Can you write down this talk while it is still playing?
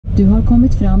Du har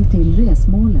kommit fram till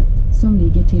resmålet som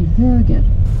ligger till höger.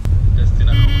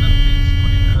 Destinationen finns på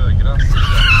din högra sida.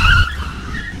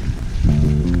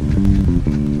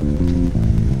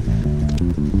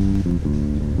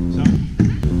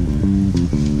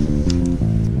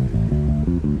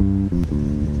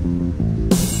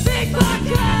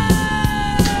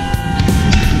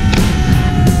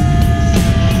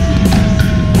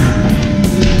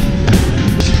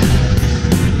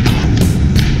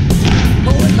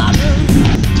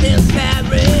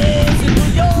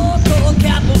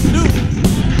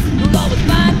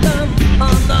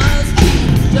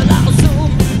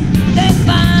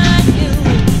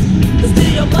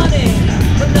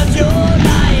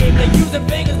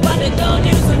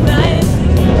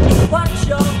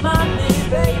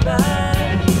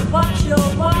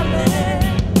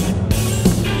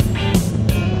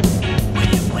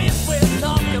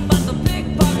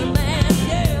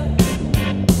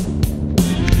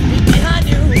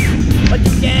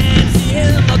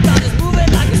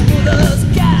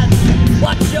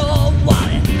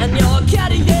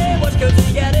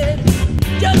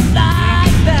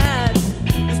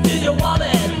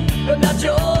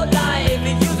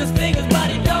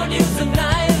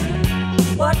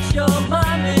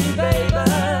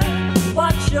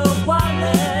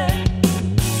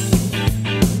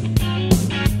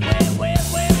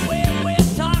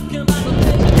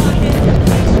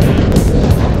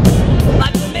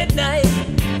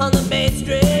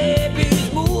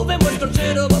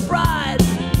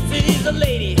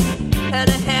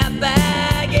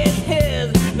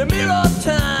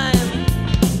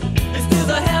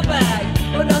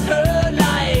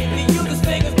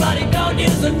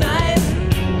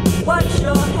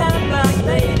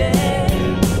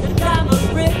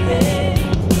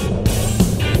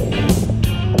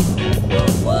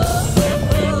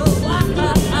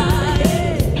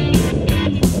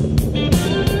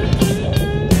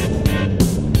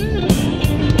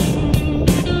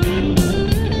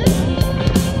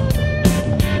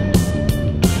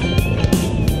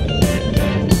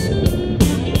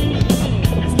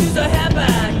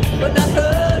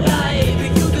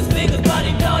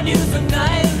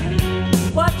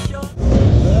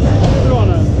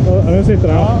 Nu sitter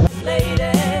den. Ja.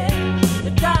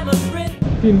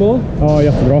 Fin båt? Ja,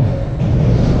 jättebra.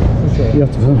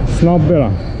 Jättefin. Snabb är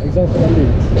den. Exakt.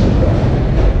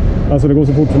 Alltså det går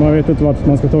så fort så man vet inte vart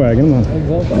man ska ta vägen. Men.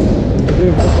 Exakt. Det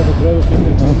är fortfarande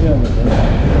bra.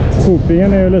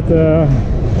 Kopingen är ju lite...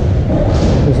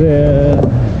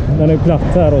 Den är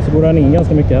platt här och så går den in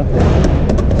ganska mycket här.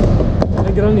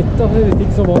 Granitta är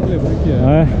inte så vanligt.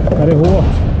 Nej, det är hårt.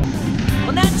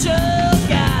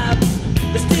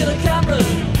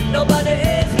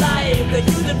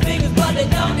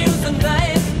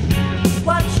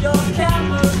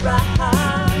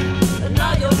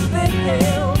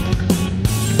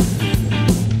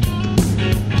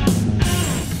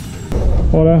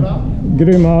 Ha det.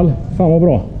 Grym hall. Fan vad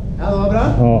bra. Ja, det var bra.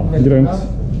 Ja, grymt.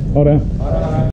 Ha det.